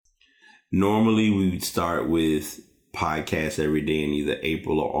Normally, we would start with podcasts every day in either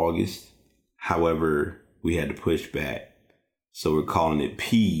April or August. However, we had to push back. So we're calling it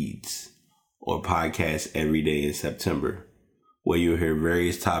PEDS, or Podcast Every Day in September, where you'll hear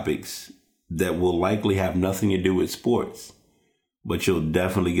various topics that will likely have nothing to do with sports, but you'll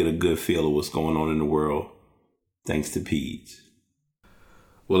definitely get a good feel of what's going on in the world thanks to PEDS.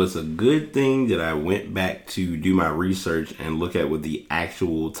 Well, it's a good thing that I went back to do my research and look at what the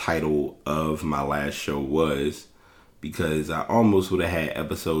actual title of my last show was, because I almost would have had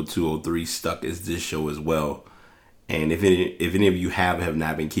episode 203 stuck as this show as well. And if any of you have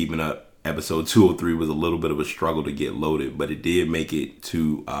not been keeping up, episode 203 was a little bit of a struggle to get loaded, but it did make it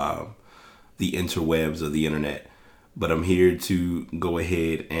to the interwebs of the internet. But I'm here to go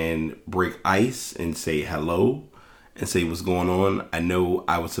ahead and break ice and say hello and say what's going on. I know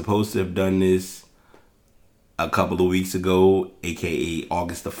I was supposed to have done this a couple of weeks ago, aka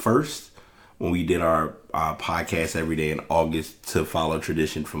August the 1st, when we did our podcast every day in August to follow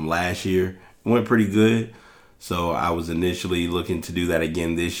tradition from last year. It went pretty good. So I was initially looking to do that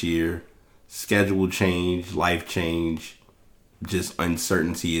again this year. Schedule change, life change, just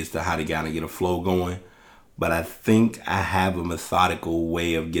uncertainty as to how to kind of get a flow going. But I think I have a methodical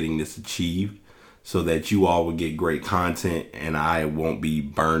way of getting this achieved so that you all will get great content and I won't be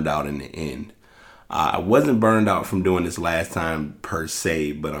burned out in the end. I wasn't burned out from doing this last time per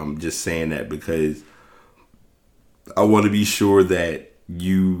se, but I'm just saying that because I want to be sure that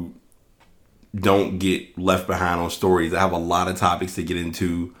you don't get left behind on stories. I have a lot of topics to get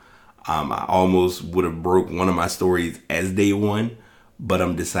into. I almost would have broke one of my stories as day one, but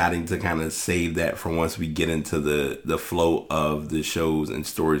I'm deciding to kind of save that for once we get into the flow of the shows and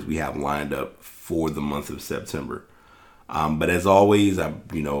stories we have lined up for the month of September. But as always,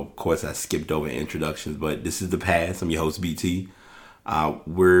 of course, I skipped over introductions, but this is The Pass. I'm your host, BT.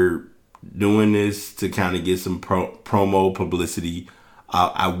 We're doing this to kind of get some promo publicity.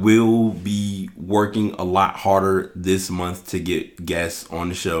 I will be working a lot harder this month to get guests on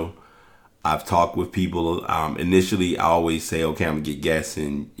the show. I've talked with people. Initially, I always say, okay, I'm going to get guests,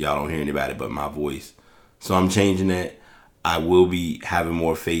 and y'all don't hear anybody but my voice. So I'm changing that. I will be having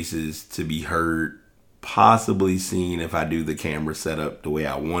more faces to be heard, possibly seen if I do the camera setup the way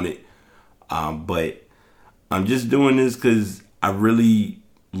I want it. But I'm just doing this because I really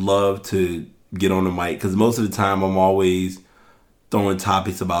love to get on the mic, because most of the time I'm always throwing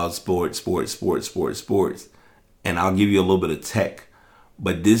topics about sports. And I'll give you a little bit of tech.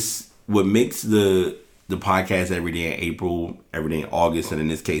 But what makes the podcast every day in April, every day in August, and in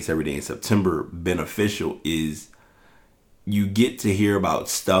this case, every day in September beneficial is you get to hear about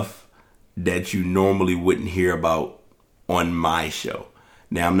stuff that you normally wouldn't hear about on my show.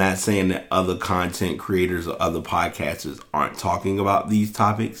 Now, I'm not saying that other content creators or other podcasters aren't talking about these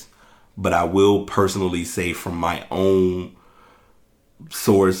topics, but I will personally say from my own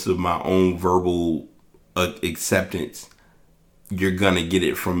source of my own verbal acceptance, you're going to get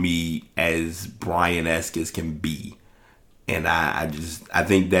it from me as Brian-esque as can be. And I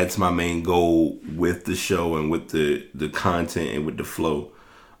think that's my main goal with the show and with the content and with the flow.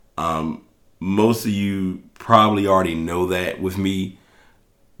 Most of you probably already know that with me.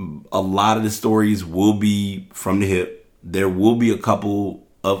 A lot of the stories will be from the hip. There will be a couple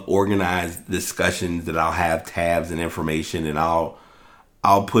of organized discussions that I'll have tabs and information, and I'll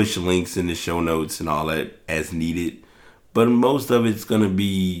push links in the show notes and all that as needed. But most of it's going to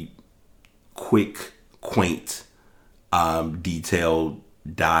be quick, quaint, detailed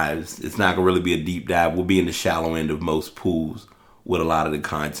dives. It's not going to really be a deep dive. We'll be in the shallow end of most pools with a lot of the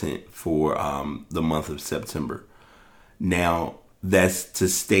content for the month of September. Now, that's to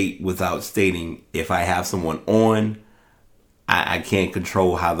state without stating. If I have someone on, I can't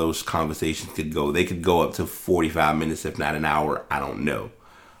control how those conversations could go. They could go up to 45 minutes, if not an hour. I don't know.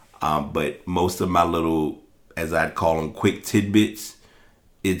 But most of my little, as I'd call them, quick tidbits,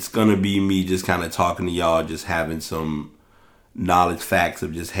 it's going to be me just kind of talking to y'all, just having some knowledge facts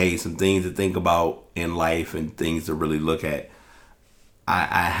of just, hey, some things to think about in life and things to really look at.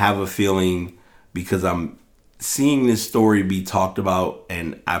 I have a feeling, because I'm seeing this story be talked about,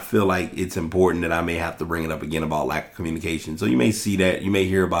 and I feel like it's important that I may have to bring it up again about lack of communication. So you may see that, you may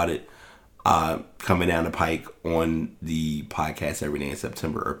hear about it coming down the pike on the podcast every day in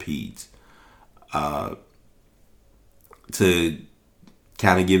September, or PEDS. To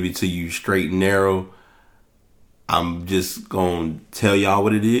kind of give it to you straight and narrow, I'm just going to tell y'all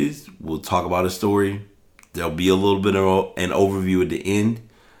what it is. We'll talk about a story. There'll be a little bit of an overview at the end.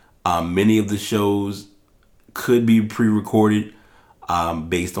 Many of the shows could be pre-recorded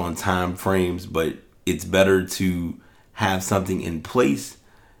based on time frames, but it's better to have something in place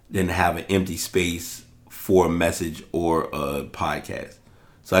than to have an empty space for a message or a podcast.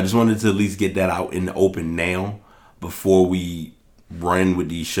 So I just wanted to at least get that out in the open now before we run with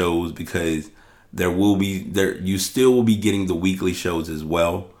these shows, because you still will be getting the weekly shows as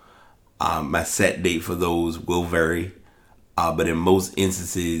well. My set date for those will vary, but in most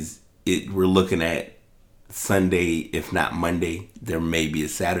instances, we're looking at Sunday, if not Monday. There may be a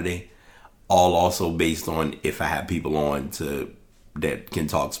Saturday, all also based on if I have people on that can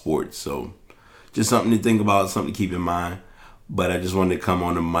talk sports. So just something to think about, something to keep in mind. But I just wanted to come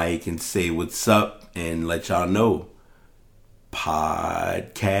on the mic and say what's up and let y'all know.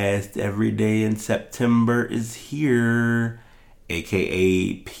 Podcast every day in September is here,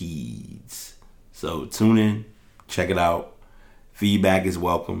 aka PEDS. So tune in, check it out. Feedback is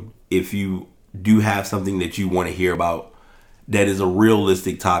welcome. If you do have something that you want to hear about that is a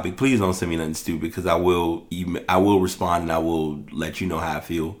realistic topic, please don't send me nothing stupid, because I will respond and I will let you know how I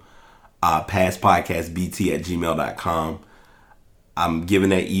feel. passpodcastbt@gmail.com. I'm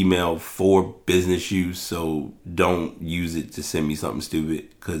giving that email for business use, so don't use it to send me something stupid,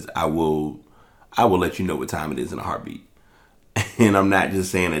 because I will let you know what time it is in a heartbeat. And I'm not just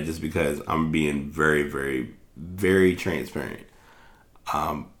saying that just because I'm being very, very, very transparent.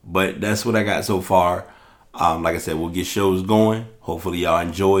 But that's what I got so far. Like I said, we'll get shows going. Hopefully y'all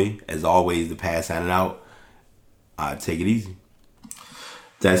enjoy. As always, the Pad signing out. Take it easy.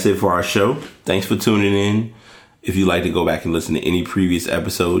 That's it for our show. Thanks for tuning in. If you'd like to go back and listen to any previous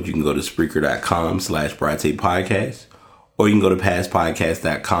episode, you can go to Spreaker.com/BrideTapePodcast, or you can go to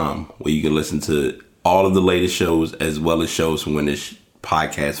PastPodcast.com, where you can listen to all of the latest shows as well as shows from when this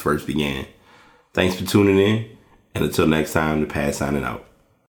podcast first began. Thanks for tuning in, and until next time, the Pad signing out.